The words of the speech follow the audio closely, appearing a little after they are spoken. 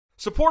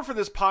Support for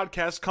this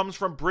podcast comes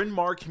from Bryn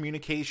Mawr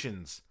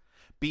Communications.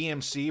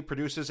 BMC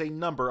produces a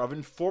number of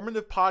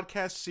informative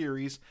podcast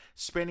series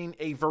spanning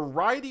a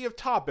variety of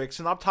topics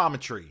in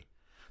optometry.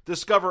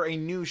 Discover a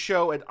new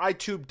show at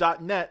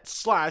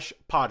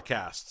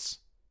itube.net/podcasts.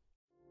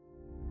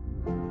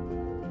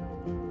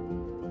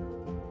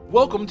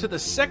 Welcome to the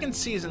second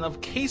season of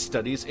Case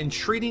Studies in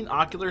Treating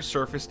Ocular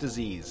Surface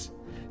Disease.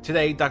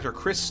 Today, Dr.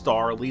 Chris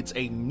Starr leads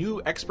a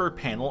new expert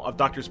panel of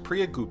Drs.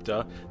 Preeya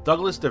Gupta,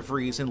 Douglas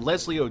DeVries, and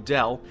Leslie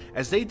Odell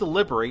as they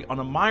deliberate on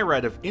a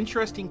myriad of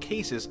interesting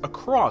cases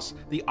across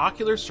the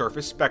ocular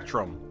surface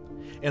spectrum.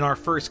 In our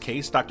first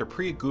case, Dr.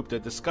 Preeya Gupta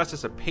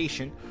discusses a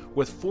patient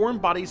with foreign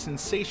body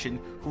sensation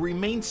who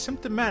remains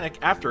symptomatic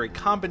after a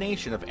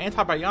combination of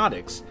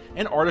antibiotics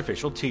and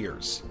artificial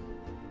tears.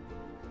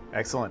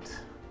 Excellent.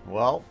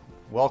 Well,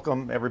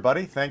 welcome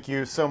everybody. Thank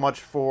you so much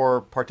for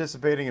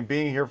participating and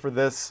being here for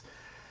this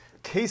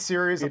case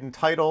series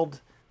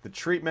entitled The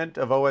Treatment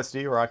of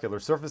OSD or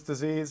Ocular Surface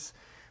Disease.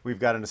 We've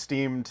got an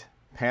esteemed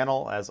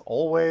panel as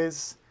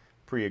always,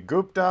 Preeya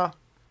Gupta,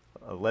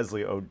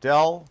 Leslie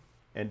Odell,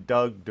 and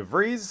Doug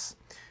DeVries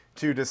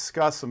to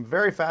discuss some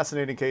very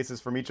fascinating cases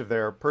from each of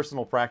their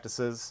personal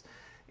practices.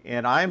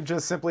 And I'm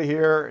just simply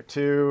here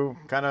to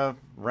kind of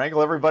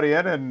wrangle everybody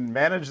in and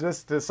manage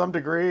this to some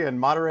degree and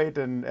moderate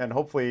and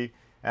hopefully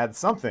add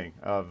something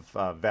of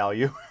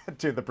value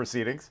to the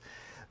proceedings.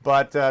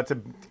 But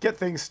to get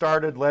things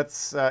started,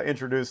 let's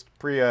introduce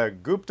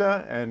Preeya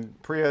Gupta, and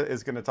Preeya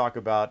is going to talk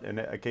about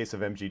a case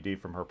of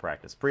MGD from her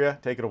practice. Preeya,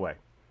 take it away.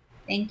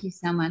 Thank you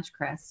so much,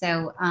 Chris.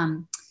 So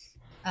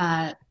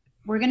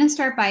we're going to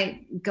start by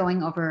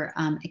going over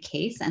a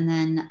case, and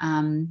then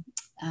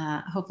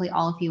hopefully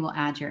all of you will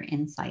add your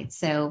insights.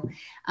 So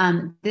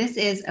this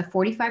is a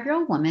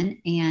 45-year-old woman,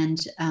 and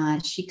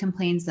she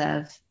complains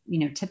of,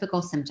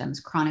 typical symptoms: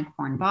 chronic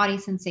foreign body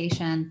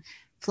sensation,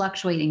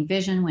 fluctuating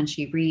vision when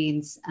she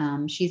reads.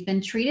 She's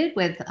been treated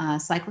with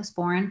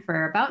cyclosporin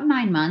for about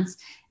 9 months,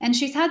 and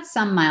she's had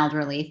some mild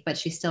relief, but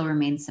she still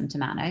remains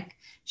symptomatic.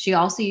 She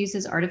also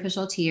uses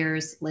artificial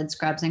tears, lid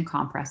scrubs, and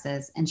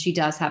compresses, and she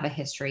does have a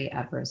history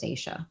of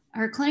rosacea.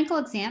 Her clinical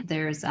exam,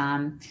 there's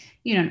an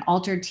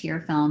altered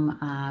tear film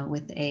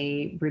with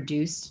a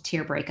reduced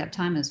tear breakup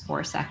time is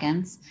 4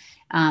 seconds.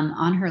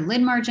 On her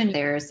lid margin,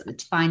 there's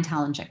fine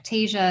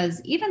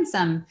telangiectasias, even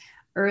some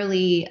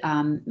early,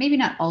 maybe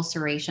not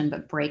ulceration,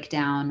 but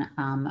breakdown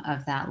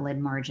of that lid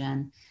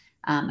margin,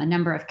 a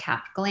number of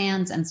capped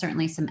glands, and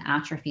certainly some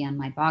atrophy on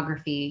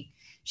mybography.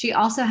 She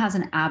also has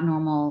an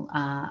abnormal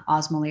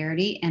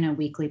osmolarity and a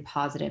weekly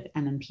positive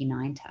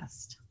MMP9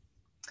 test.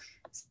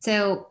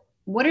 So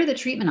what are the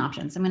treatment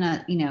options? I'm going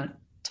to,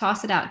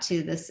 toss it out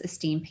to this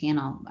esteemed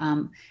panel.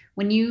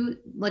 When you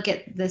look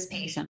at this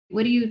patient,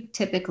 what do you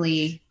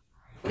typically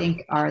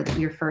think are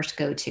your first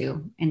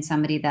go-to in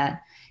somebody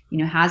that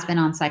has been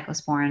on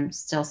cyclosporin,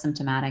 still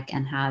symptomatic,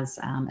 and has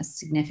a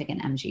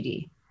significant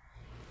MGD?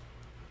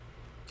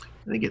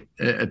 I think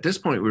at this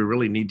point, we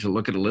really need to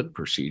look at a lid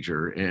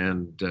procedure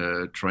and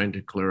trying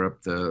to clear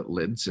up the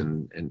lids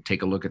and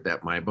take a look at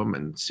that meibum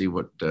and see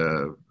what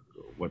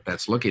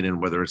that's looking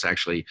and whether it's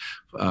actually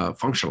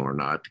functional or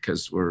not,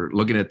 because we're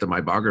looking at the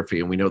mybography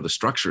and we know the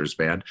structure is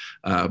bad,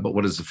 but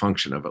what does the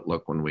function of it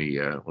look when we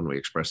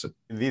express it?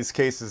 In these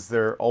cases,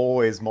 they're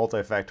always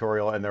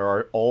multifactorial, and there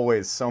are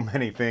always so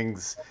many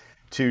things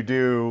to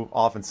do,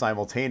 often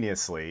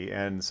simultaneously.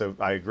 And so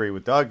I agree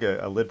with Doug,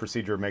 a lid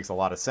procedure makes a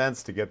lot of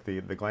sense to get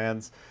the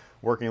glands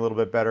working a little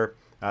bit better.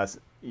 I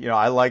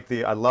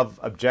love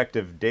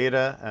objective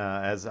data,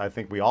 as I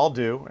think we all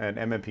do, and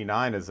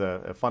MMP9 is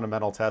a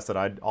fundamental test that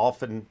I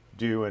often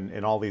do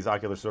in all these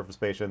ocular surface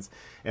patients.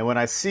 And when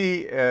I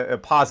see a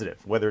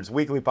positive, whether it's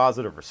weakly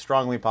positive or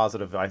strongly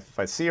positive, if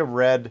I see a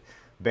red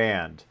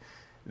band,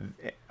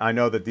 I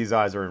know that these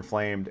eyes are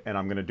inflamed, and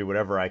I'm going to do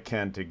whatever I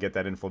can to get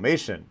that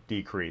inflammation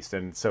decreased.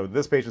 And so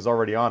this patient's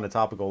already on a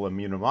topical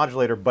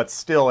immunomodulator, but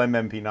still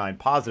MMP9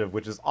 positive,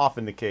 which is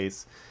often the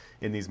case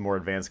in these more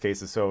advanced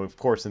cases. So of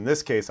course, in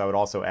this case, I would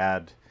also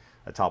add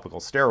a topical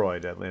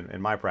steroid.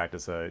 In my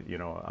practice, a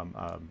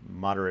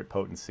moderate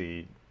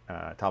potency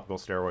topical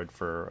steroid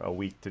for a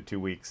week to 2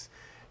 weeks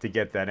to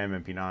get that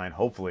MMP9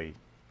 hopefully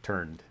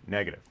turned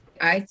negative.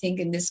 I think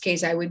in this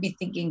case, I would be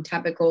thinking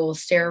topical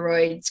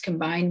steroids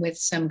combined with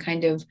some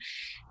kind of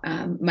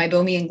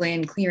meibomian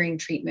gland clearing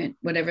treatment,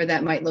 whatever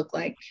that might look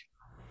like.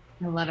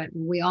 I love it.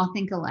 We all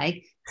think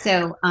alike.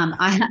 So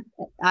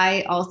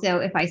I also,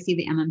 if I see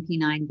the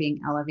MMP9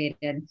 being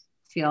elevated,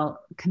 feel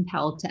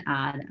compelled to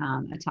add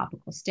a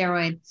topical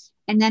steroid.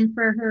 And then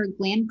for her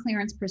gland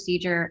clearance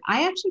procedure,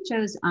 I actually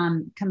chose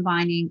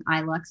combining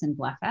Ilux and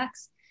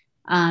Blefex.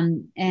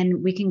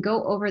 And we can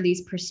go over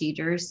these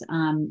procedures,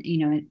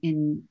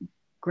 in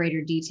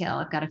greater detail.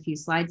 I've got a few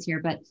slides here,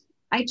 but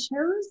I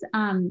chose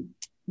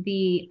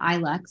the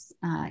Ilux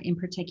in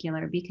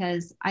particular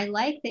because I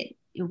like that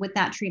with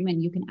that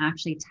treatment, you can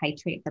actually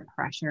titrate the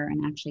pressure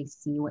and actually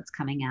see what's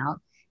coming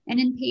out. And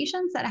in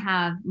patients that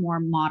have more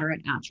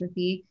moderate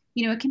atrophy,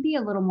 it can be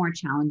a little more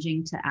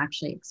challenging to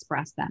actually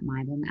express that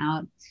meibum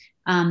out.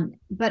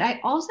 But I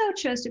also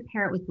chose to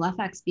pair it with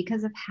BluffX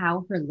because of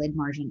how her lid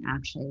margin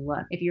actually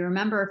looked. If you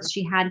remember,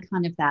 she had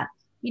kind of that,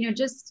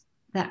 just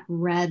that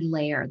red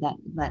layer,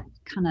 that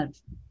kind of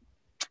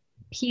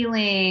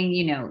peeling,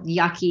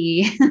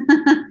 yucky.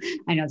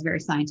 I know it's a very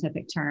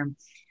scientific term.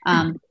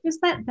 Just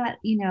that,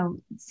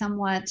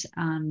 somewhat,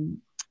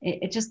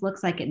 it just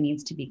looks like it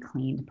needs to be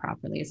cleaned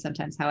properly is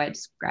sometimes how I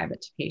describe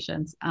it to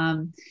patients.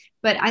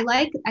 But I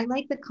like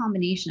the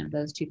combination of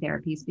those two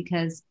therapies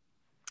because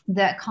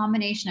the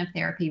combination of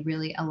therapy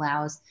really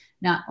allows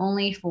not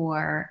only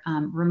for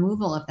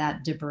removal of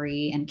that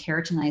debris and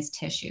keratinized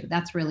tissue.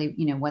 That's really,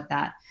 what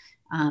that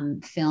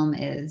film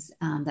is.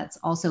 That's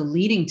also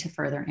leading to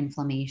further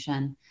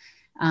inflammation.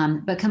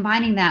 But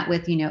combining that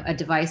with, a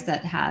device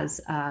that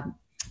has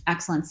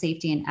excellent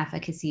safety and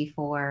efficacy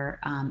for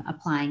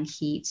applying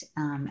heat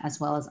as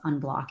well as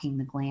unblocking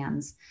the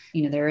glands.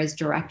 There is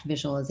direct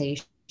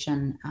visualization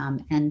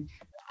and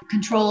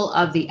control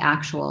of the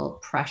actual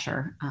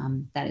pressure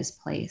that is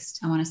placed.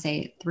 I want to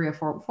say 3 or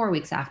 4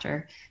 weeks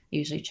after, I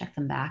usually check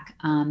them back.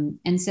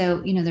 And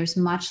so, there's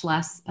much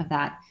less of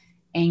that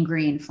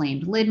angry,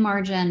 inflamed lid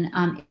margin.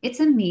 It's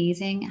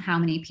amazing how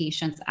many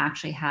patients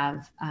actually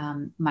have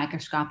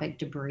microscopic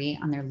debris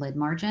on their lid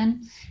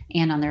margin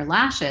and on their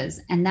lashes.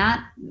 And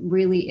that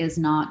really is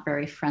not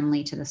very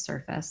friendly to the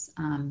surface.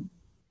 And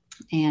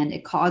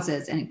it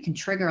can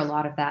trigger a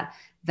lot of that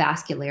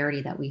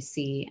vascularity that we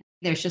see.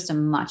 There's just a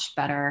much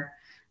better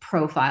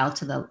profile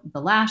to the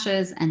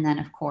lashes, and then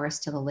of course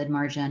to the lid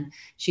margin.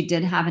 She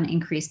did have an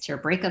increased tear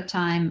breakup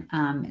time,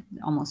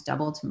 almost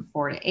doubled from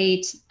 4 to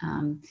 8.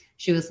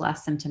 She was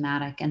less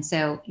symptomatic, and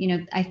so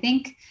I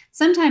think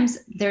sometimes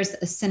there's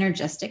a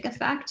synergistic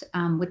effect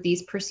with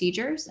these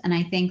procedures, and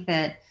I think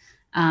that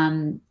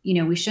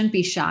we shouldn't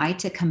be shy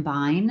to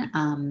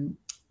combine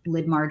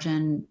lid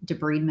margin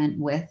debridement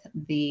with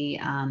the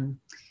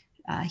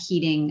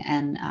heating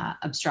and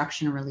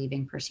obstruction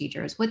relieving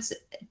procedures. What's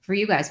for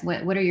you guys?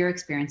 What are your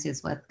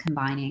experiences with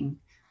combining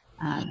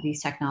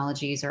these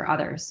technologies or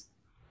others?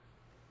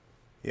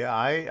 Yeah,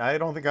 I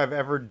don't think I've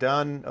ever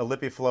done a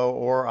LipiFlow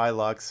or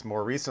iLux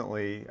more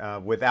recently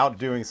without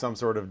doing some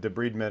sort of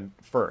debridement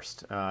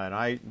first. And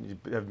I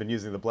have been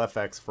using the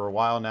BlephX for a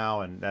while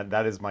now, and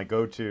that is my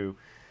go-to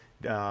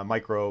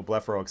micro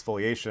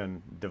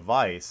blepharoexfoliation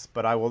device.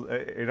 But I will,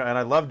 and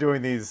I love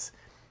doing these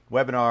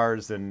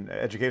webinars and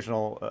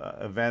educational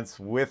events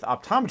with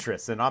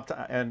optometrists and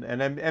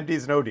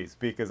MDs and ODs,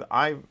 because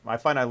I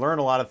find I learn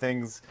a lot of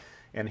things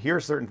and hear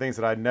certain things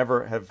that I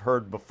never have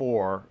heard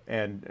before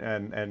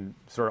and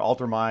sort of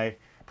alter my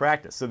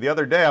practice. So the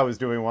other day I was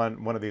doing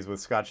one of these with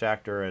Scott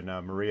Schachter and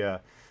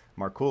Maria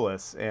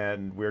Markoulis,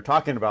 and we were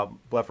talking about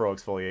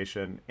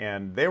blepharoexfoliation,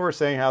 and they were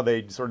saying how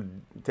they sort of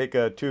take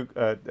a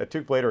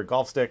toque blade or a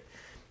golf stick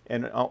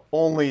and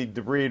only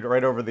debride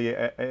right over the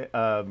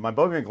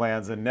meibomian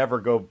glands and never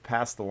go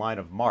past the line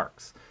of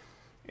marks.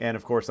 And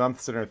of course, I'm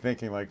sitting there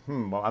thinking like,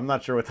 well, I'm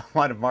not sure what the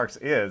line of marks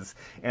is.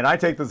 And I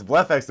take this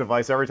BlephX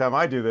device every time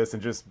I do this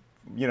and just,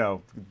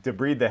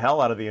 debride the hell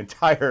out of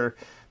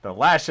the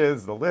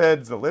lashes, the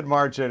lids, the lid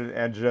margin,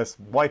 and just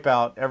wipe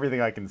out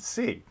everything I can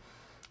see.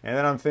 And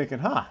then I'm thinking,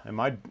 have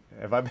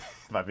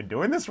I been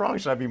doing this wrong?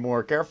 Should I be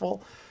more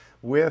careful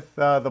with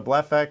the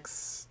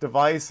BlephX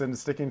device and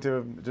sticking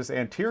to just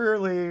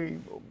anteriorly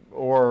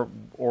or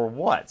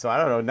what? So I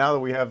don't know. Now that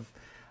we have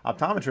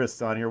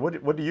optometrists on here,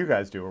 what do you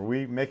guys do? Are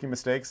we making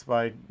mistakes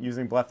by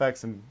using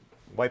BlephX and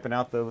wiping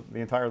out the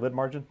entire lid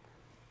margin?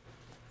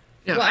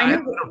 Yeah, well,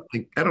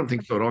 I don't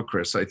think so at all,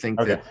 Chris. I think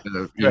Okay.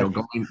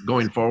 that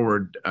going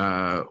forward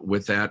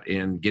with that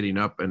and getting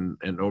up and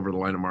over the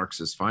line of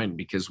marks is fine,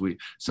 because we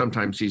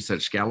sometimes see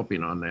such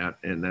scalloping on that,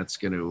 and that's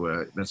going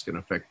to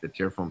affect the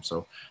tear film.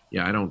 So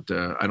yeah, I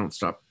don't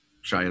stop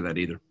shy of that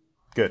either.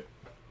 Good.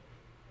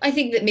 I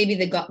think that maybe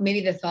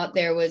the thought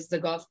there was the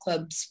golf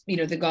clubs,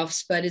 the golf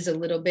spud is a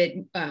little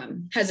bit,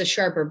 has a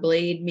sharper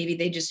blade. Maybe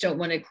they just don't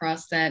want to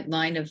cross that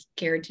line of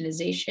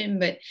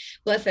keratinization. But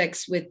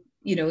BlephX, with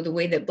the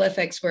way that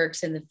BlephX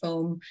works and the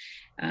foam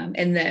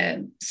and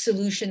the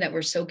solution that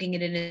we're soaking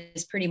it in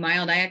is pretty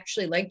mild. I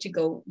actually like to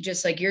go,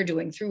 just like you're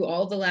doing, through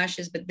all the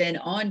lashes, but then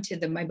onto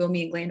the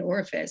meibomian gland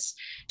orifice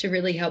to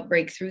really help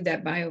break through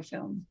that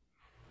biofilm.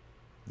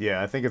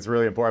 Yeah, I think it's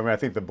really important. I mean, I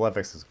think the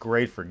BlephX is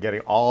great for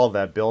getting all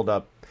that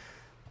buildup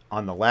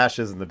on the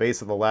lashes and the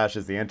base of the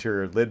lashes, the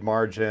anterior lid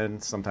margin.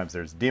 Sometimes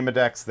there's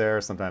Demodex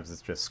there, sometimes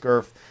it's just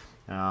scurf.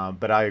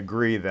 But I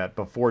agree that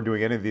before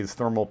doing any of these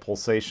thermal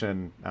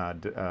pulsation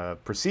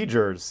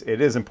procedures,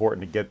 it is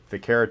important to get the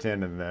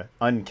keratin and the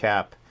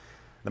uncap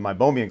the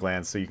meibomian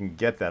glands so you can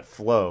get that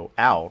flow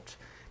out.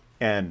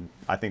 And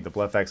I think the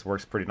BlephX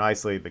works pretty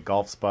nicely, the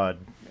golf spud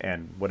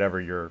and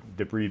whatever your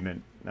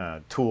debridement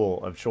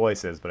tool of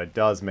choice is. But it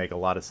does make a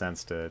lot of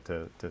sense to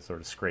sort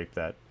of scrape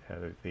that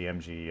the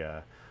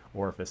MG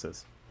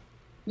orifices.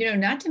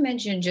 Not to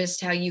mention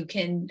just how you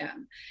can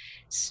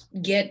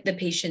get the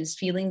patients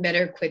feeling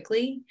better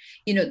quickly.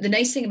 The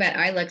nice thing about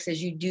iLux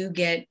is you do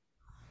get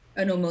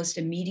an almost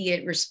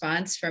immediate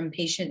response from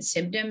patient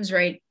symptoms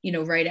right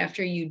right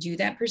after you do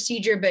that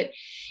procedure. But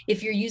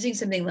if you're using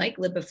something like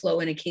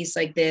LipiFlow in a case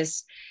like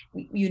this,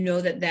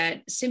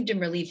 that symptom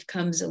relief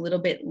comes a little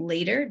bit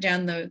later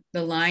down the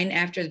line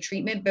after the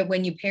treatment. But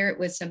when you pair it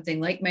with something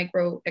like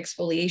micro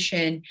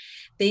exfoliation,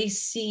 they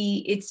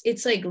see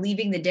it's like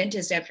leaving the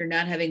dentist after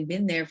not having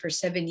been there for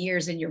 7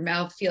 years, and your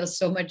mouth feels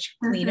so much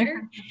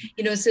cleaner.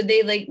 So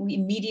they like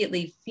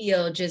immediately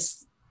feel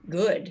just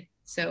good.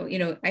 So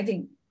I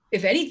think,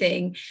 if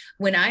anything,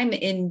 when I'm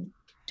in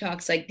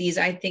talks like these,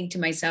 I think to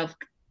myself,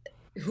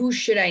 who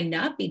should I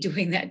not be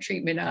doing that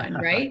treatment on,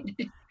 right?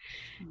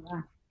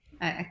 Yeah,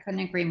 I couldn't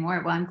agree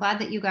more. Well, I'm glad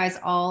that you guys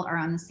all are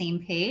on the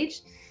same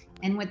page.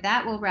 And with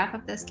that, we'll wrap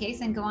up this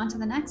case and go on to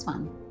the next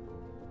one.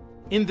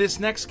 In this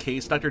next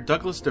case, Dr.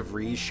 Douglas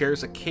DeVries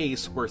shares a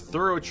case where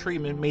thorough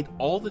treatment made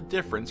all the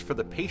difference for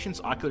the patient's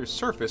ocular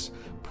surface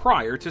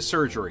prior to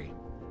surgery.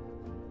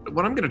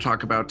 What I'm going to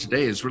talk about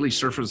today is really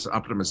surface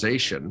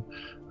optimization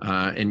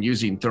and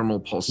using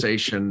thermal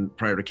pulsation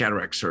prior to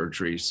cataract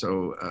surgery.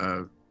 So,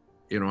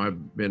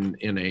 I've been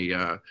in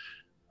a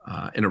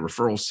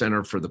referral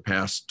center for the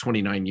past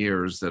 29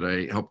 years that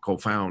I helped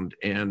co-found.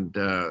 And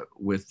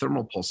with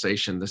thermal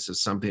pulsation, this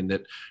is something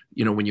that,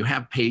 when you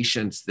have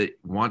patients that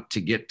want to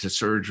get to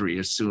surgery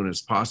as soon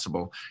as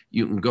possible,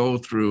 you can go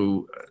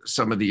through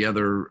some of the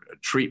other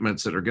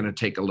treatments that are going to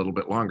take a little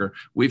bit longer.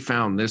 We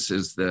found this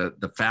is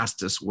the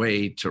fastest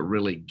way to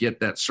really get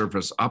that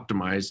surface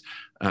optimized,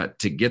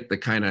 to get the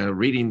kind of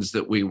readings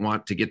that we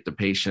want to get the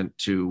patient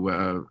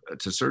to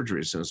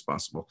surgery as soon as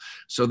possible.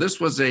 So this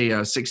was a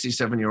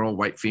 67-year-old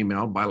white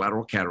female,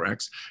 bilateral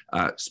cataracts,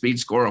 speed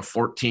score of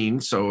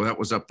 14. So that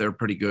was up there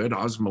pretty good.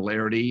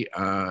 Osmolarity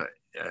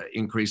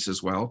increase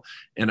as well,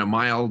 and a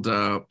mild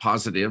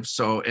positive.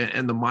 So,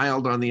 and the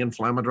mild on the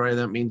inflammatory,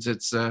 that means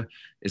it's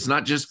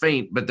not just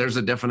faint, but there's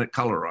a definite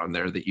color on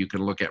there that you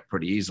can look at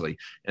pretty easily.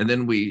 And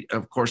then we,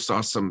 of course,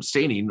 saw some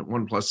staining,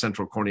 1+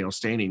 central corneal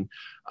staining,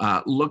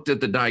 looked at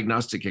the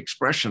diagnostic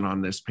expression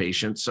on this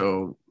patient.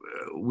 So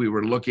we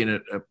were looking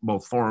at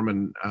both form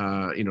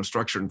and,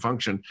 structure and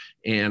function,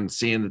 and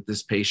seeing that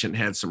this patient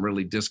had some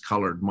really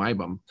discolored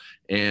meibum,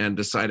 and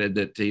decided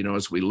that,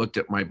 as we looked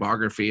at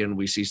meibography and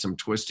we see some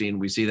twisting,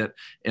 we see that.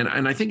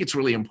 And I think it's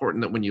really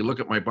important that when you look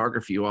at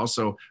meibography, you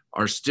also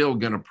are still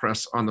going to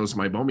press on those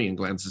meibomian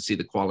glands to see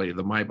the quality of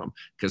the meibum,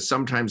 because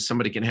sometimes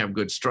somebody can have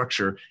good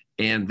structure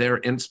and they're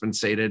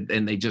inspensated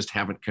and they just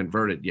haven't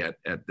converted yet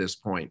at this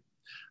point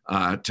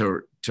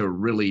to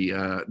really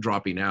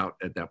dropping out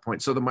at that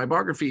point. So the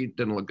meibography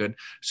didn't look good.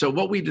 So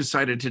what we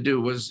decided to do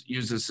was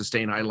use the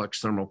sustained iLux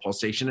thermal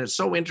pulsation. It's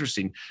so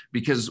interesting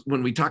because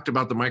when we talked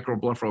about the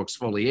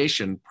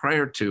microblepharoexfoliation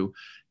prior to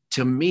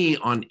me,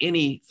 on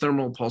any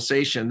thermal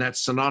pulsation, that's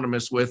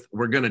synonymous with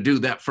we're going to do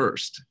that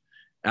first.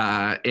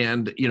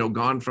 And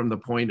gone from the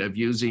point of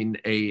using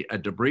a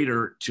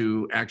debrider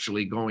to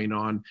actually going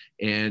on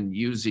and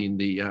using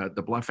the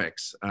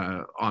Blefex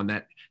on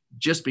that,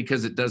 just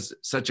because it does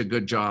such a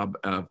good job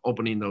of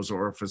opening those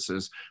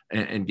orifices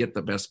and get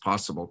the best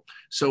possible.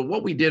 So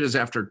what we did is,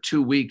 after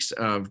 2 weeks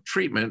of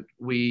treatment,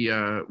 we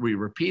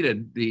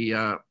repeated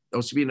the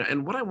OCB.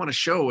 And what I want to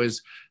show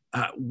is,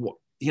 what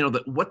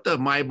the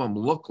meibum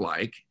looked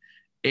like.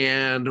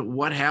 And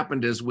what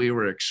happened is we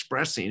were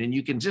expressing, and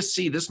you can just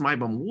see this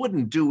meibum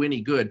wouldn't do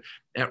any good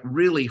at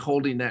really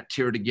holding that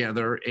tear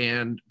together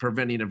and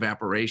preventing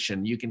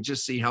evaporation. You can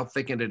just see how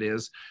thickened it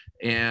is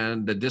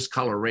and the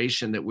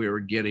discoloration that we were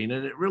getting.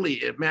 And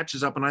it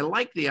matches up. And I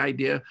like the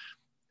idea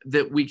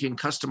that we can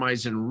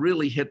customize and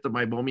really hit the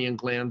meibomian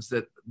glands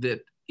that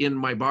in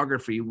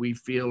meibography we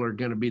feel are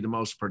going to be the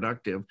most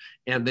productive,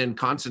 and then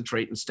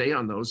concentrate and stay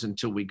on those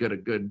until we get a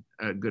good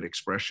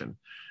expression.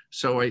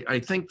 So I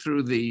think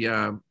through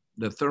the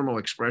thermal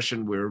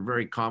expression, we're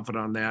very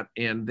confident on that.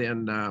 And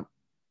then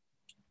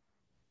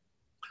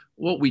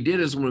what we did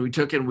is, when we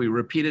took and we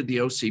repeated the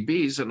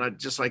OCBs, and I'd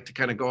just like to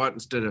kind of go out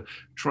instead of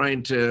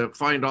trying to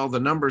find all the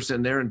numbers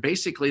in there. And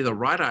basically the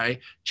right eye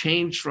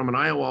changed from an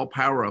IOL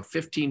power of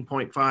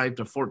 15.5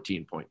 to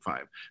 14.5.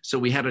 So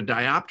we had a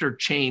diopter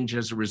change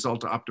as a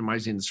result of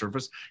optimizing the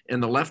surface.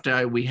 And the left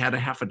eye, we had a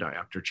half a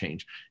diopter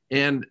change.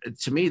 And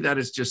to me, that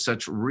is just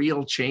such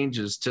real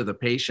changes to the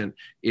patient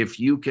if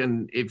you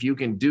can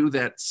do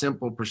that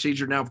simple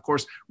procedure. Now, of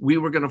course, we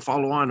were going to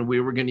follow on, and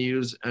we were going to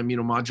use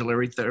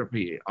immunomodulatory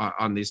therapy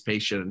on these patients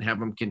and have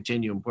them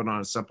continue and put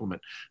on a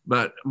supplement.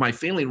 But my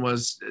feeling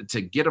was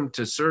to get them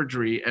to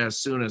surgery as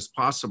soon as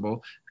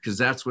possible, because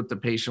that's what the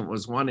patient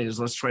was wanting, is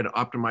let's try to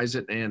optimize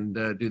it and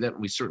do that.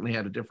 And we certainly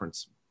had a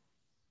difference.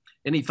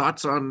 Any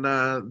thoughts on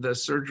the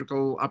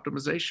surgical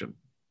optimization?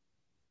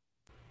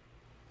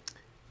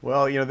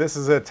 Well, this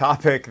is a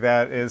topic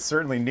that is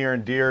certainly near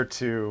and dear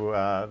to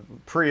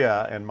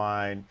Preeya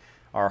and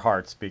our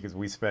hearts, because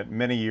we spent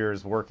many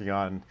years working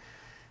on,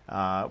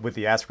 with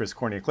the Ascaris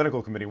Cornea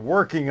Clinical Committee,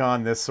 working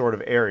on this sort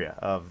of area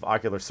of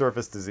ocular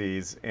surface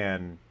disease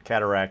and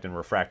cataract and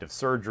refractive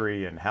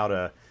surgery, and how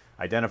to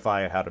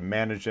identify it, how to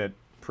manage it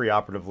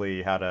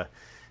preoperatively, how to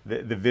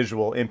the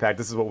visual impact.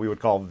 This is what we would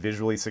call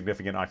visually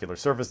significant ocular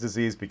surface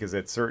disease, because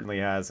it certainly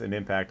has an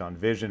impact on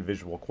vision,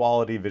 visual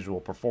quality,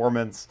 visual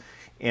performance,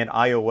 and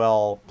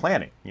IOL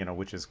planning,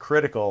 which is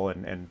critical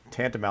and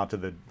tantamount to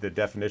the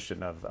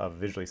definition of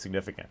visually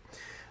significant.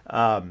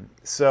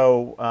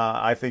 So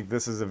I think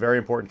this is a very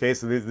important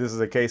case. This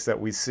is a case that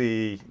we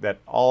see that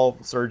all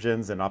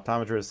surgeons and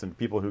optometrists and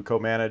people who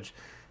co-manage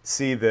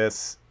see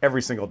this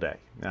every single day.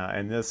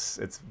 And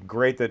it's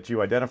great that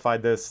you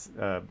identified this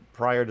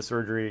prior to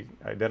surgery,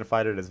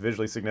 identified it as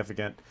visually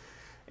significant,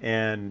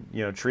 and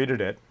treated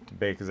it,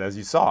 because as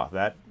you saw,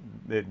 that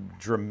it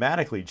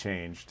dramatically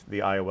changed the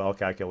IOL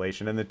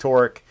calculation and the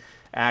toric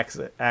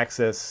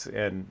axis,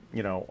 and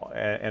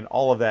and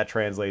all of that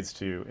translates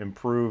to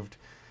improved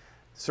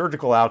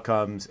surgical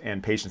outcomes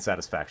and patient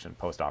satisfaction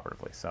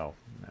postoperatively. So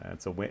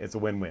it's a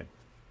win-win.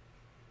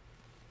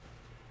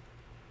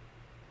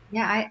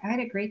 Yeah, I'd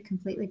agree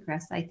completely,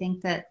 Chris. I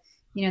think that,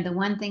 the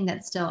one thing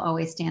that still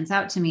always stands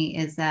out to me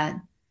is that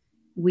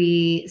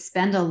we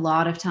spend a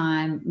lot of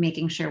time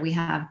making sure we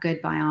have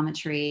good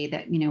biometry,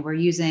 that, we're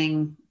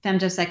using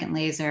femtosecond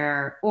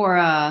laser,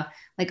 aura,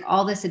 like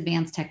all this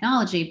advanced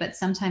technology, but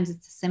sometimes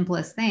it's the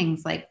simplest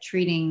things like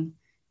treating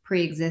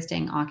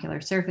pre-existing ocular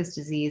surface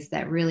disease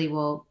that really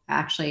will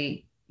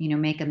actually,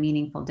 make a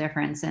meaningful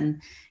difference.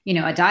 And,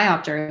 a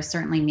diopter is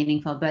certainly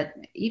meaningful, but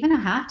even a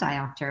half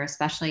diopter,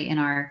 especially in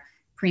our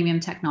premium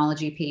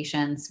technology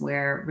patients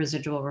where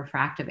residual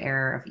refractive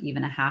error of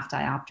even a half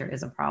diopter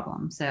is a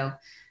problem. So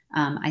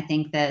I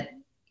think that,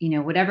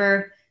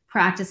 whatever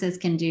practices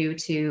can do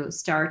to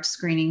start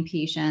screening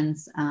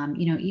patients,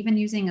 even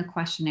using a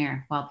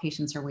questionnaire while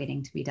patients are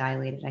waiting to be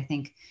dilated, I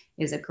think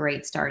is a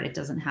great start. It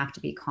doesn't have to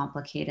be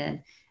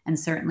complicated. And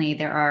certainly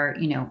there are,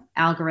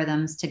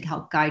 algorithms to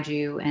help guide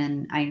you.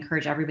 And I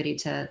encourage everybody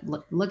to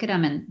look at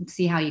them and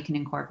see how you can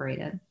incorporate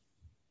it.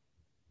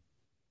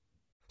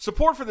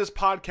 Support for this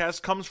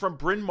podcast comes from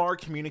Bryn Mawr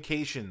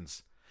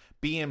Communications.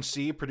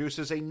 BMC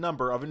produces a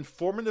number of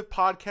informative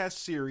podcast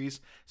series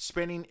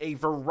spanning a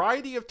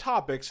variety of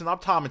topics in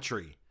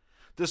optometry.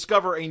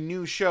 Discover a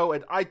new show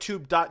at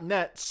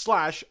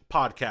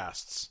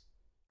itube.net/podcasts.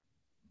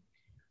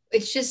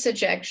 It's just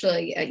such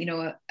actually,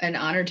 an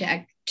honor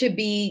to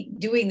be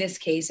doing this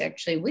case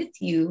actually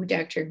with you,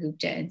 Dr.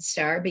 Gupta and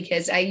Starr,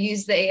 because I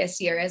use the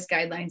ASCRS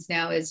guidelines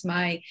now as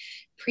my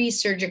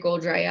pre-surgical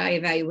dry eye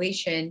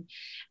evaluation,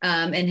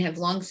 and have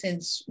long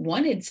since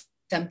wanted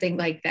something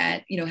like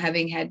that,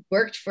 having had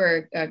worked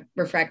for a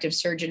refractive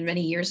surgeon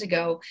many years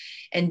ago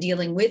and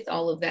dealing with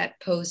all of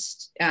that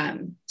post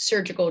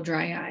surgical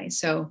dry eye.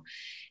 So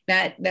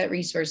that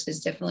resource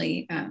is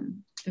definitely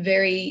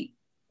very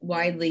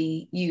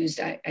widely used,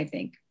 I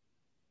think.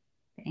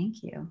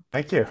 Thank you.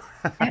 Thank you.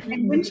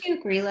 And wouldn't you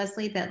agree,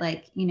 Leslie, that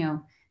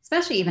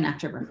especially even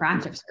after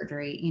refractive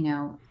surgery,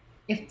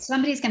 if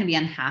somebody's going to be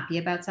unhappy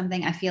about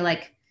something, I feel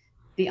like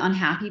the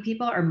unhappy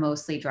people are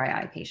mostly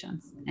dry eye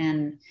patients.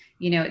 And,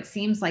 it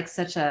seems like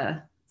such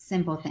a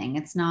simple thing.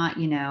 It's not,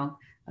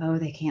 oh,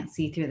 they can't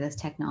see through this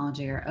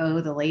technology, or,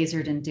 oh, the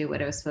laser didn't do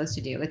what it was supposed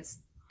to do. It's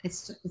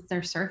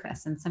their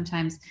surface. And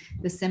sometimes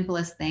the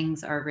simplest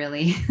things are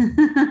really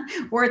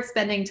worth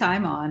spending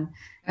time on.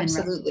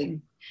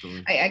 Absolutely.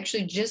 I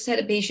actually just had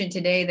a patient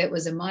today that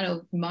was a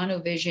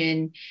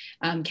monovision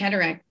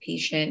cataract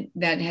patient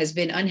that has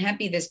been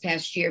unhappy this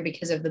past year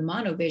because of the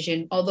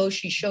monovision, although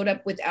she showed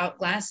up without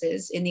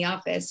glasses in the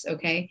office.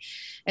 Okay.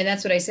 And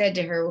that's what I said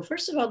to her. Well,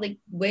 first of all,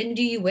 when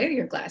do you wear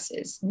your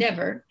glasses?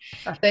 Never.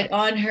 But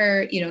on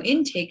her,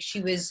 intake,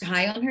 she was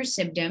high on her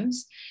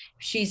symptoms.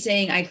 She's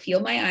saying, I feel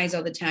my eyes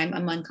all the time.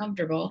 I'm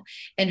uncomfortable.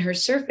 And her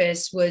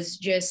surface was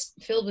just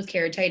filled with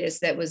keratitis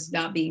that was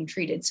not being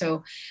treated.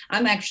 So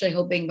I'm actually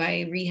hoping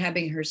by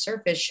rehabbing her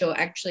surface, she'll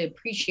actually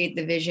appreciate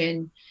the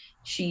vision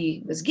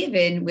she was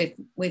given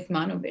with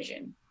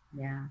monovision.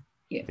 Yeah.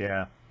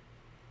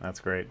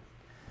 That's great.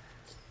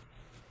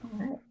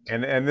 Right.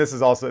 And this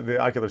is also the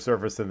ocular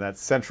surface and that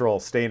central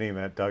staining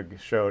that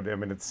Doug showed. I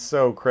mean, it's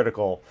so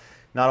critical,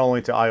 not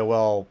only to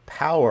IOL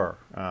power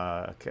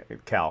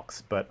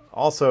calcs, but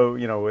also,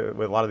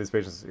 with a lot of these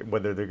patients,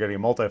 whether they're getting a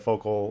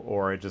multifocal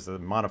or just a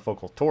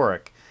monofocal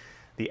toric,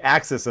 the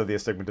axis of the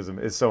astigmatism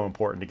is so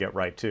important to get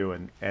right too,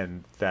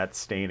 and that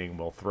staining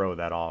will throw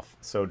that off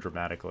so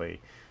dramatically,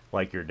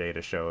 like your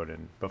data showed,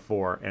 and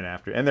before and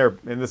after. And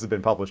this has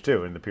been published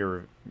too in the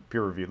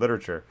peer-reviewed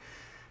literature,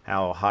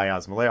 how high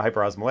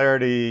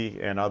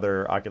hyperosmolarity and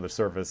other ocular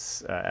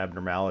surface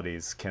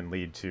abnormalities can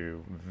lead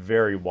to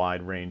very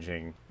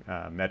wide-ranging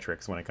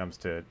metrics when it comes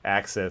to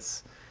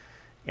axis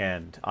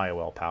and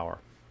IOL power.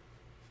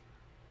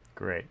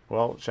 Great.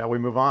 Well, shall we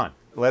move on?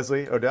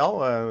 Leslie Odell,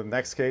 the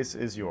next case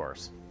is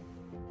yours.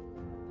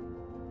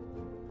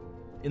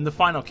 In the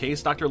final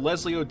case, Dr.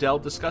 Leslie Odell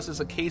discusses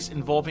a case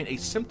involving a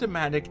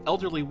symptomatic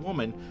elderly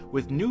woman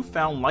with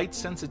newfound light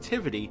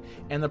sensitivity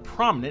and a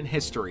prominent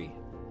history.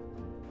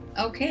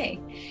 Okay.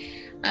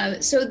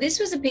 So this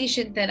was a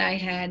patient that I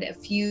had a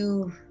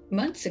few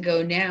months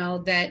ago now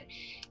that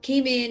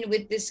came in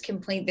with this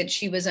complaint that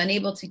she was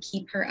unable to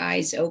keep her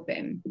eyes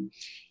open.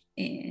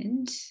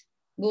 And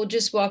we'll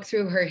just walk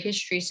through her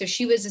history. So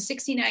she was a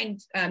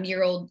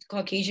 69-year-old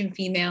Caucasian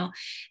female,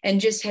 and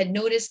just had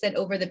noticed that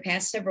over the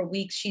past several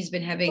weeks, she's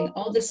been having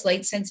all this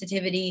light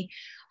sensitivity,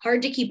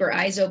 hard to keep her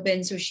eyes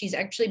open. So she's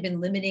actually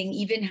been limiting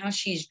even how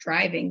she's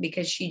driving,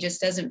 because she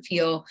just doesn't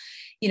feel,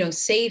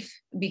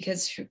 safe,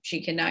 because she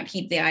cannot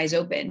keep the eyes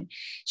open.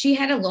 She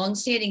had a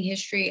longstanding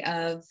history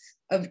of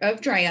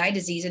dry eye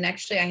disease. And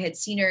actually, I had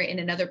seen her in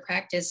another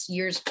practice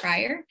years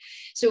prior.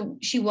 So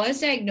she was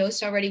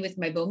diagnosed already with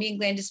meibomian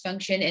gland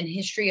dysfunction and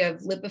history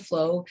of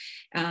lipoflow,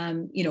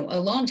 a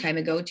long time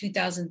ago,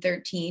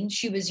 2013.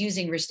 She was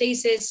using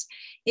Restasis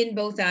in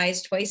both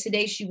eyes twice a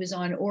day. She was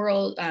on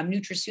oral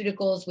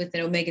nutraceuticals with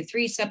an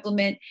omega-3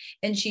 supplement,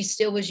 and she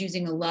still was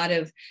using a lot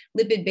of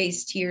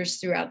lipid-based tears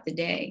throughout the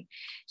day.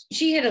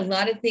 She had a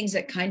lot of things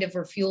that kind of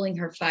were fueling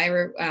her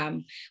fire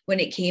when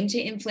it came to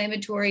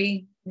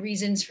inflammatory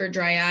reasons for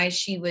dry eye.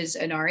 She was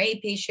an RA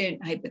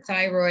patient,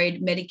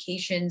 hypothyroid,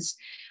 medications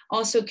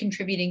also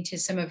contributing to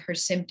some of her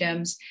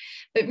symptoms.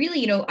 But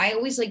really, I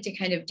always like to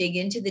kind of dig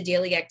into the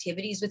daily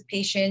activities with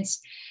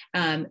patients,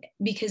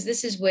 because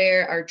this is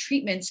where our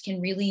treatments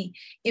can really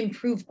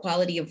improve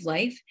quality of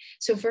life.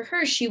 So for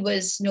her, she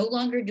was no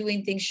longer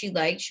doing things she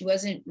liked. She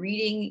wasn't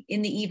reading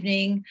in the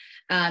evening.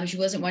 She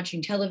wasn't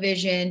watching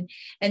television.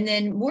 And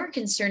then more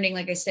concerning,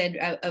 like I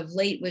said, of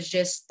late, was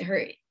just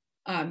her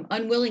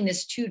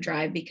unwillingness to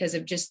drive because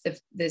of just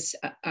this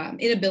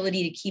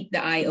inability to keep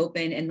the eye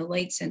open and the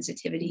light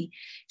sensitivity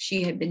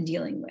she had been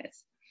dealing with.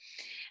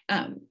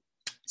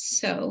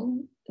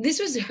 So this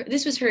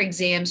was her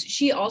exams.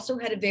 She also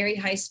had a very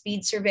high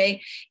speed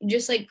survey. And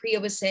just like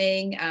Preeya was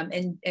saying,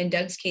 and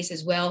Doug's case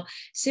as well,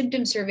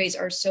 symptom surveys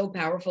are so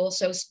powerful.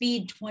 So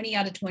speed 20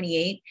 out of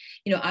 28,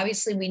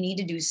 obviously we need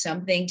to do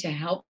something to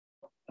help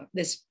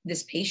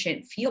this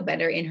patient feel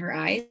better in her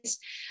eyes.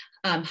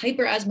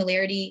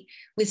 Hyperosmolarity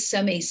with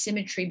some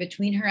asymmetry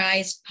between her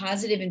eyes,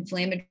 positive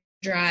inflammatory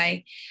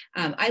dry.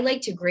 I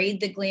like to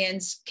grade the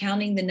glands,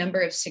 counting the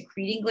number of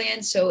secreting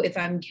glands. So if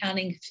I'm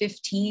counting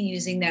 15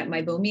 using that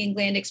meibomian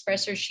gland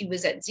expressor, she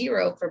was at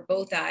 0 for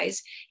both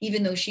eyes,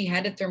 even though she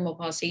had a thermal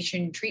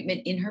pulsation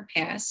treatment in her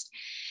past.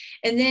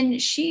 And then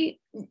she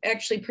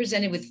actually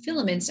presented with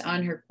filaments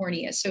on her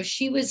cornea. So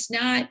she was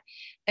not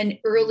an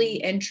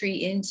early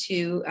entry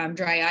into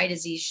dry eye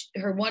disease.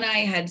 Her one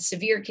eye had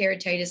severe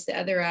keratitis, the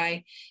other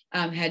eye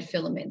had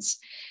filaments.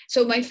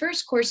 So my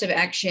first course of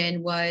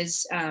action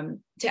was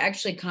to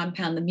actually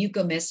compound the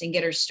mucomist and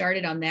get her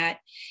started on that,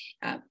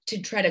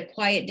 to try to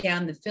quiet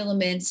down the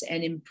filaments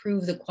and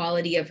improve the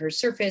quality of her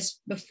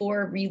surface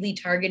before really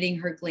targeting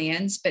her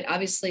glands. But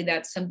obviously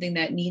that's something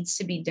that needs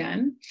to be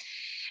done.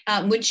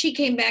 When she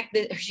came back,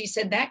 she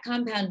said that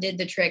compound did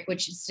the trick,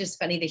 which is just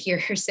funny to hear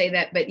her say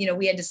that. But,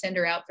 we had to send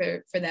her out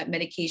for that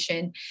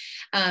medication.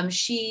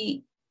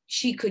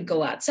 She could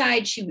go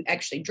outside. She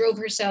actually drove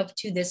herself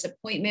to this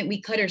appointment.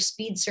 We cut her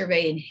speed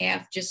survey in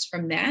half just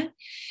from that.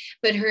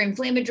 But her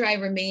inflammatory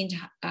remained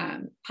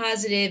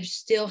positive,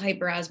 still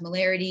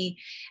hyperosmolarity.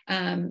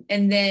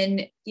 And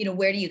then,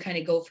 where do you kind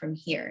of go from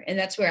here? And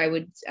that's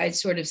where I'd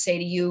sort of say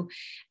to you,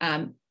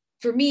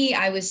 for me,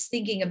 I was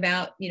thinking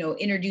about,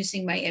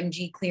 introducing my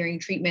MG clearing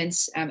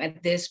treatments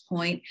at this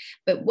point.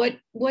 But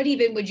what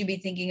even would you be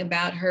thinking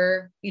about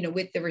her,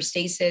 with the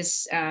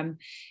Restasis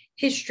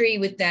history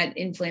with that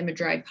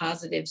inflammatory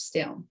positive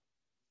still?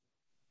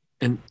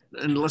 And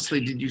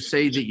Leslie, did you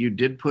say that you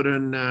did put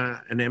an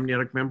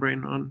amniotic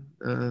membrane on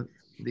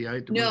the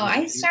eye? No,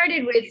 I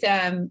started with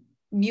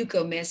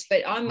mucomist,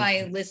 but on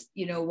my list,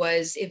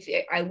 was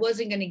if I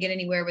wasn't going to get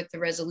anywhere with the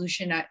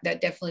resolution,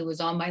 that definitely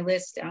was on my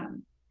list.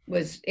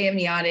 Was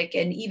amniotic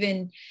and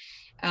even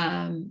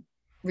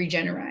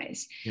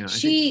Regenerize. Yeah,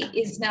 she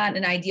is not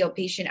an ideal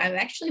patient. I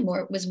actually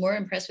was more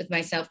impressed with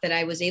myself that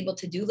I was able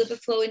to do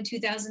LipiFlow in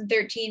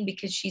 2013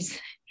 because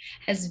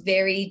has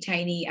very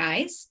tiny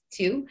eyes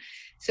too.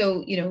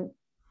 So,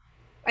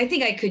 I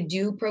think I could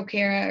do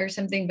Procara or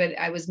something, but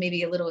I was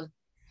maybe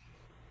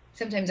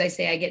sometimes I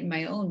say I get in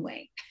my own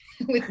way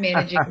with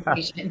managing the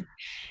patient.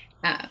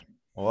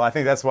 Well, I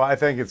think that's why I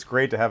think it's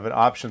great to have an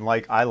option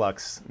like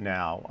iLux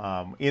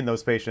now in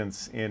those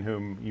patients in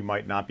whom you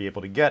might not be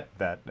able to get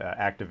that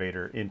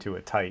activator into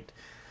a tight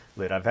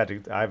lid. I've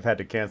had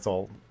to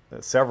cancel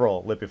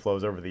several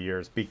LipiFlows over the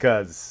years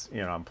because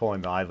I'm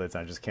pulling the eyelids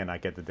and I just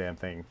cannot get the damn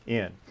thing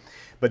in.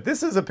 But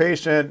this is a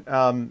patient.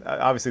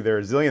 Obviously, there are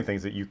a zillion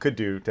things that you could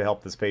do to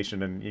help this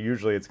patient, and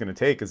usually it's going to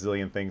take a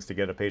zillion things to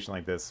get a patient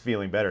like this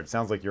feeling better. It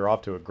sounds like you're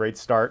off to a great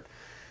start.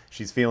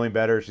 She's feeling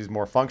better. She's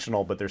more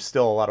functional, but there's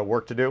still a lot of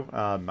work to do.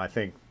 I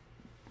think,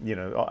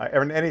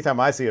 anytime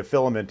I see a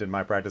filament in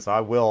my practice,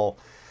 I will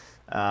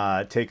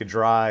take a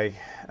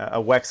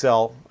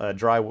Wexel, a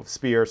dry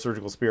spear,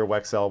 surgical spear,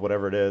 Wexel,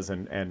 whatever it is,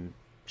 and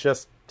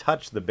just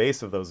touch the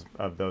base of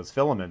those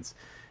filaments,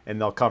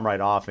 and they'll come right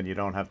off, and you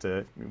don't have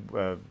to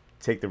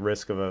take the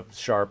risk of a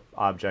sharp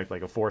object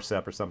like a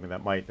forceps or something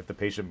that might, if the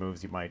patient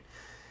moves, you might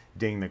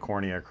ding the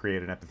cornea or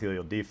create an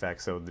epithelial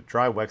defect. So the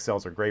dry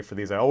Wexels are great for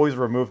these. I always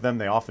remove them.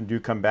 They often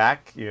do come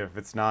back if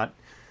it's not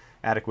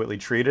adequately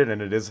treated,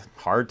 and it is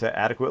hard to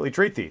adequately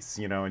treat these.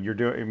 And you're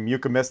doing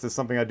mucomist is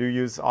something I do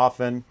use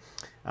often.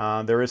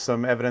 There is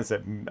some evidence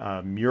that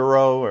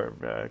Muro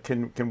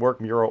can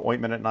work. Muro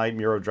ointment at night,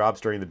 Muro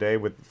drops during the day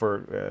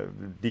for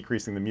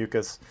decreasing the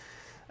mucus,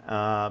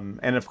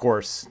 and of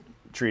course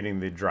treating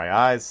the dry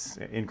eyes,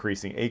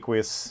 increasing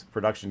aqueous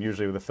production.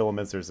 Usually with the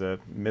filaments, there's a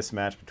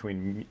mismatch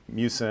between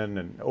mucin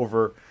and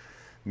over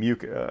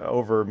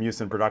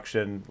mucin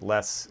production,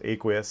 less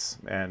aqueous.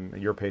 And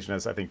your patient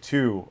has, I think,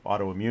 2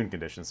 autoimmune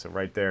conditions. So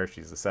right there,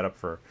 she's a setup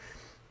for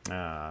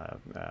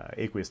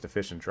aqueous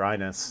deficient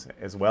dryness,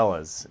 as well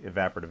as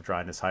evaporative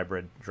dryness,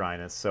 hybrid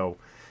dryness. So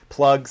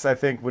plugs, I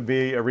think, would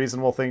be a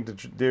reasonable thing to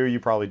do. You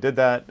probably did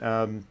that.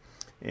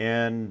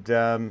 And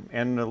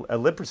a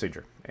lid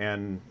procedure.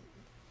 And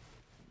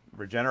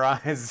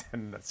Regenerize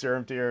and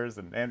serum tears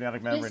and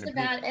amniotic membrane Just and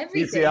about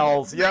everything.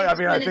 PCLs. Yeah, I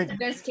mean, I think the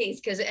best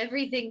case because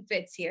everything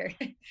fits here.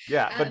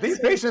 Yeah, but these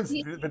patients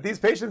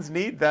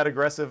need that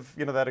aggressive,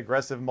 that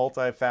aggressive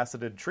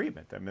multifaceted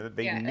treatment. I mean,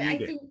 they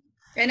need it.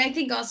 And I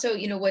think also,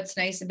 what's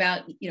nice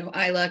about,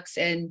 iLux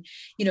and,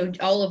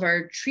 all of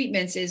our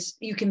treatments is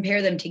you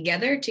compare them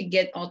together to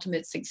get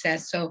ultimate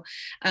success. So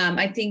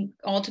I think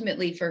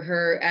ultimately for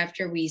her,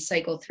 after we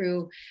cycle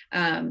through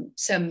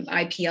some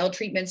IPL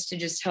treatments to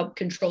just help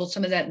control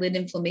some of that lid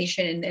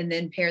inflammation and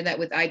then pair that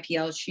with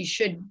IPL, she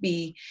should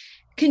be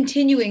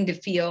continuing to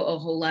feel a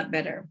whole lot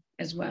better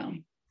as well.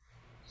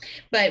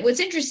 But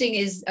what's interesting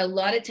is a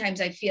lot of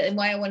times I feel, and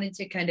why I wanted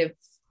to kind of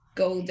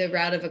go the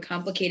route of a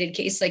complicated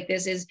case like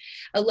this is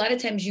a lot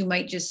of times you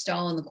might just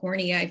stall on the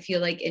cornea, I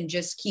feel like, and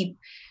just keep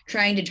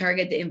trying to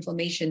target the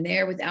inflammation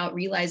there without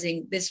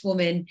realizing this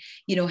woman,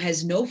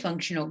 has no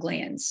functional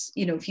glands.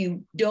 If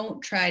you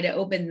don't try to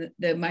open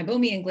the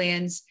meibomian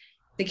glands,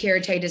 the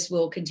keratitis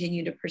will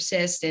continue to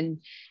persist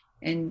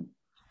and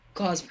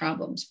cause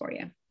problems for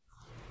you.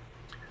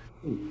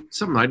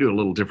 Something I do a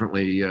little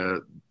differently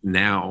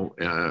now,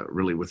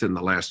 really within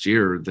the last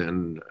year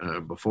than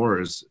before,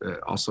 is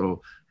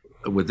also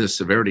with this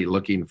severity,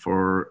 looking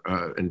for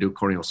and do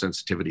corneal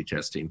sensitivity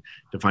testing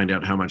to find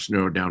out how much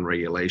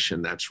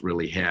neurodownregulation that's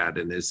really had,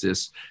 and is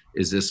this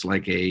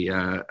like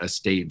a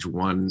stage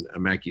 1, a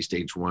Mackie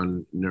stage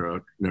 1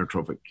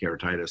 neurotrophic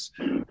keratitis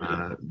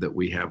that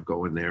we have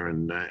going there,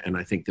 and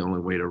I think the only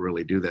way to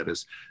really do that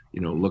is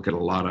look at a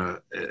lot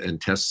of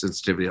and test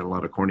sensitivity on a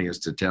lot of corneas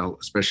to tell,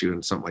 especially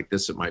in something like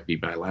this, it might be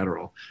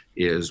bilateral,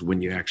 is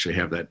when you actually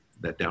have that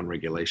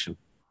downregulation.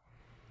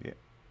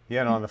 Yeah,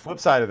 and on the flip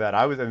side of that,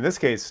 I was in this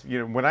case,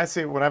 when I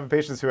have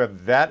patients who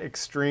have that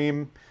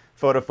extreme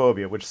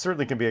photophobia, which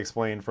certainly can be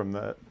explained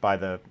by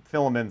the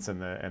filaments and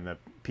the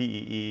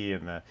PEE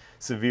and the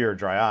severe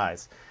dry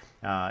eyes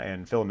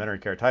and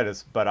filamentary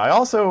keratitis, but I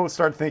also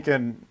start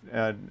thinking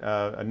a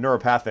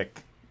neuropathic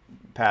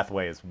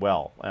pathway as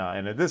well,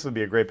 and this would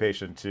be a great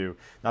patient to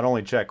not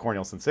only check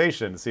corneal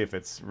sensation to see if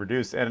it's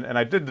reduced, and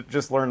I did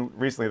just learn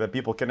recently that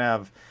people can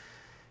have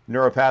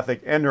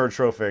neuropathic and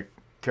neurotrophic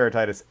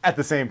keratitis at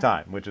the same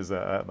time, which is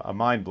a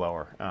mind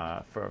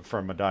blower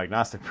from a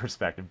diagnostic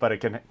perspective, but it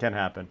can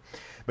happen.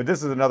 But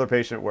this is another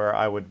patient where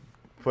I would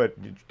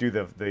do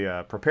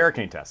the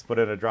proparacaine test, put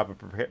in a drop of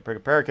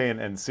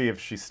proparacaine and see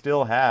if she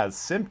still has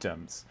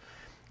symptoms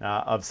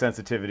of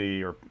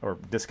sensitivity or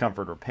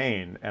discomfort or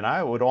pain. And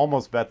I would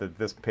almost bet that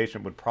this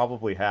patient would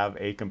probably have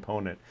a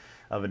component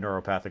of a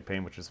neuropathic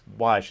pain, which is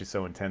why she's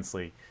so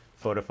intensely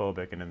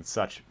photophobic and in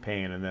such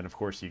pain. And then of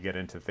course you get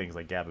into things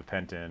like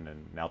gabapentin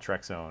and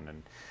naltrexone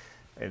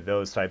and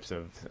those types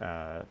of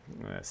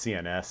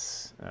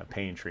CNS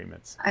pain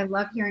treatments. I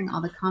love hearing all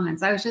the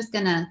comments. I was just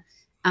gonna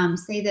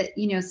say that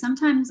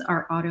sometimes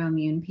our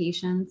autoimmune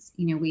patients,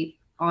 we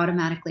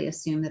automatically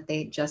assume that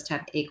they just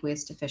have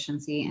aqueous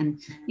deficiency,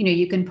 and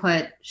you can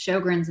put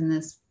Sjogren's in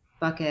this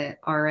bucket,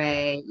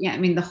 RA,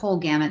 the whole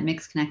gamut,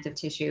 mixed connective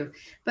tissue,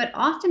 but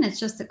often it's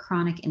just the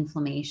chronic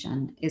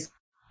inflammation is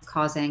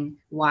causing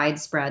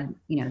widespread,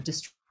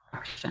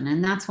 destruction.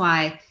 And that's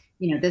why,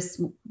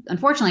 this,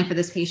 unfortunately for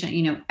this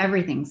patient,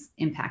 everything's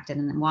impacted,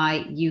 and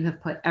why you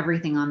have put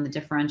everything on the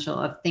differential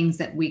of things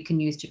that we can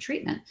use to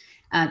treat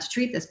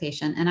this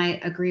patient. And I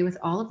agree with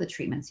all of the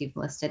treatments you've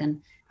listed.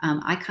 And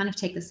I kind of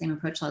take the same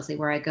approach, Leslie,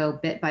 where I go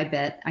bit by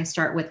bit. I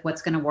start with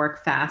what's going to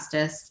work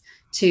fastest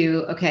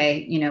to,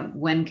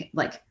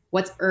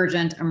 what's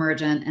urgent,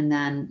 emergent, and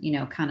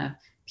then, kind of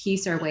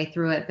piece our way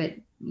through it. But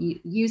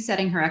you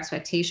setting her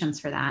expectations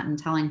for that and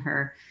telling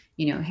her,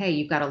 hey,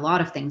 you've got a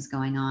lot of things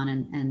going on.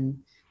 And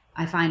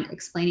I find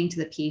explaining to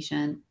the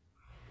patient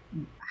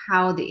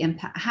how their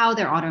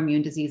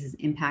autoimmune disease is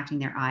impacting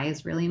their eye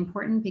is really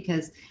important,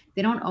 because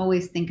they don't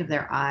always think of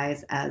their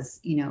eyes as,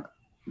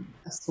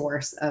 a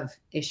source of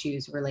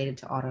issues related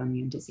to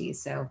autoimmune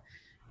disease. So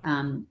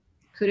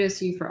kudos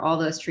to you for all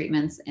those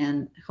treatments,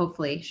 and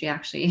hopefully she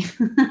actually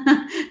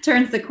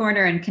turns the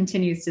corner and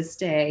continues to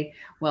stay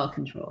well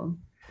controlled.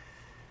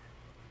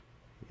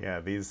 Yeah,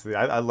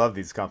 I love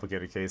these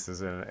complicated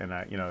cases, and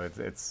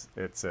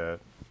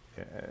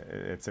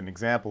it's an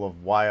example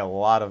of why a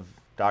lot of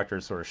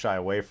doctors sort of shy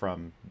away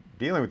from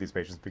dealing with these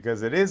patients,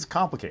 because it is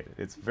complicated.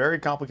 It's very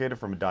complicated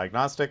from a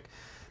diagnostic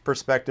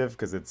perspective,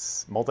 because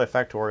it's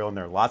multifactorial and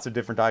there are lots of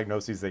different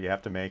diagnoses that you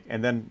have to make,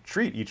 and then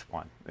treat each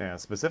one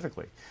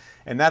specifically.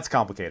 And that's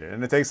complicated,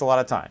 and it takes a lot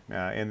of time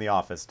in the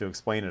office to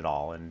explain it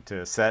all and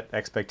to set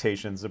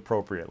expectations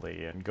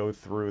appropriately and go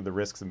through the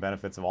risks and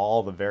benefits of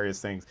all the various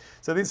things.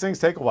 So these things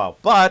take a while,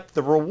 but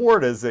the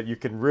reward is that you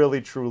can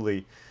really,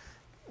 truly,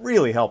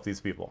 really help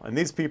these people. And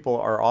these people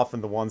are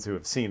often the ones who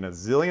have seen a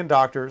zillion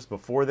doctors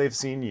before they've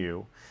seen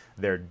you.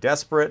 They're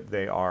desperate.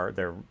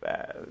 Their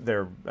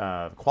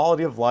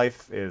quality of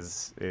life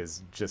is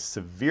just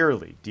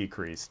severely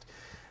decreased.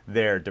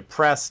 They're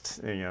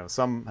depressed.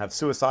 Some have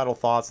suicidal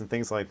thoughts and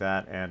things like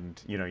that.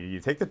 And you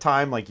take the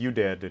time like you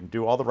did and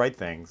do all the right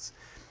things,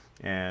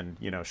 and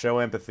show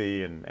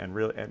empathy and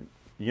really, and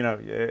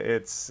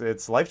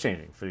it's life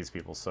changing for these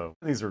people. So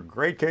these are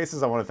great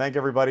cases. I want to thank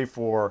everybody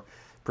for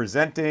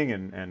presenting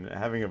and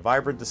having a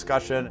vibrant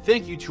discussion.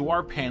 Thank you to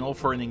our panel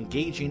for an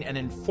engaging and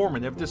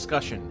informative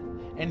discussion.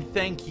 And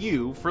thank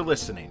you for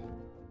listening.